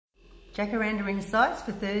Jacaranda Insights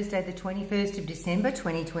for Thursday the 21st of December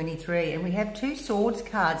 2023, and we have two swords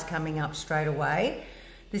cards coming up straight away.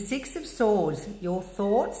 The Six of Swords, your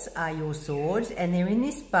thoughts are your swords, and they're in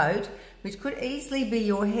this boat which could easily be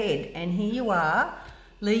your head, and here you are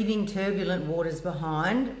leaving turbulent waters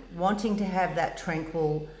behind, wanting to have that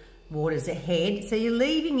tranquil waters ahead. So you're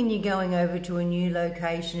leaving and you're going over to a new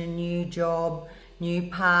location, a new job, new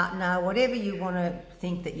partner, whatever you want to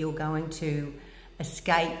think that you're going to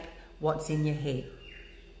escape what's in your head.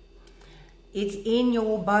 It's in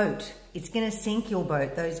your boat. It's going to sink your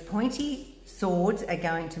boat. Those pointy swords are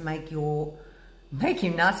going to make you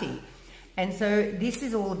nutty. And so this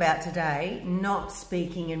is all about today, not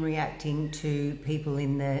speaking and reacting to people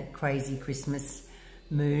in the crazy Christmas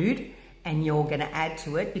mood, and you're going to add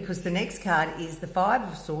to it, because the next card is the Five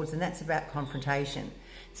of Swords, and that's about confrontation.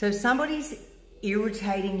 So if somebody's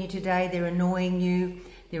irritating you today, they're annoying you,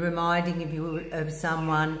 they're reminding you of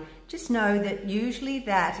someone, just know that usually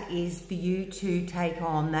that is for you to take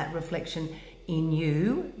on that reflection in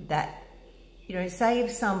you. That, you know, say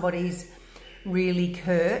if somebody's really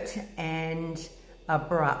curt and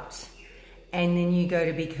abrupt, and then you go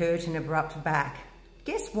to be curt and abrupt back,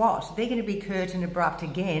 guess what? They're going to be curt and abrupt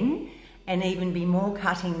again, and even be more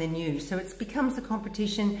cutting than you. So it becomes a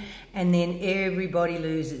competition, and then everybody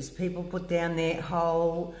loses. People put down their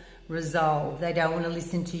whole resolve. They don't want to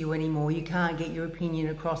listen to you anymore. You can't get your opinion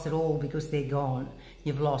across at all because they're gone.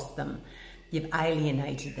 You've lost them. You've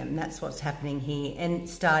alienated them. That's what's happening here, and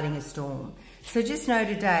starting a storm. So just know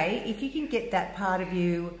today, if you can get that part of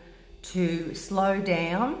you to slow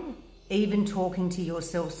down, even talking to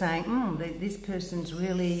yourself saying, this person's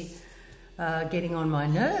really getting on my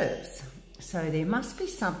nerves. So there must be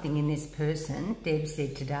something in this person, Deb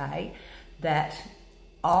said today, that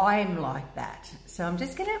I'm like that. So I'm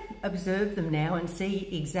just going to observe them now and see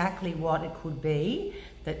exactly what it could be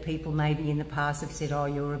that people maybe in the past have said, oh,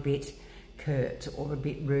 you're a bit curt or a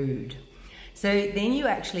bit rude. So then you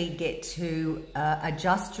actually get to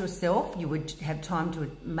adjust yourself. You would have time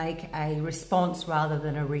to make a response rather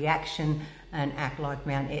than a reaction and act like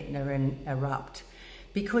Mount Etna and erupt.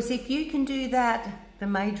 Because if you can do that, the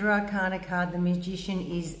Major Arcana card, the Magician,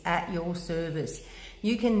 is at your service.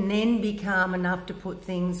 You can then be calm enough to put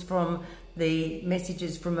things from the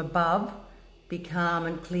messages from above, be calm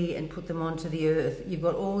and clear, and put them onto the earth. You've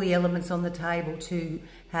got all the elements on the table to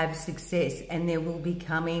have success, and there will be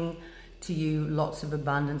coming to you lots of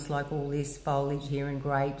abundance, like all this foliage here and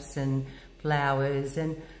grapes and flowers.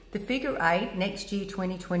 And the figure 8 next year,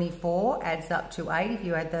 2024, adds up to 8 if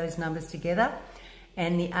you add those numbers together.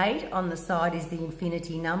 And the 8 on the side is the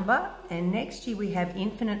infinity number. And next year we have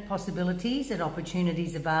infinite possibilities and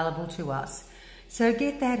opportunities available to us. So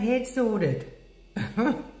get that head sorted.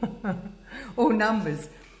 All numbers.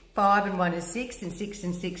 5 and 1 is 6, and 6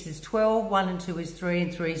 and 6 is 12. 1 and 2 is 3,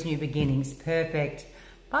 and 3 is new beginnings. Perfect.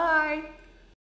 Bye.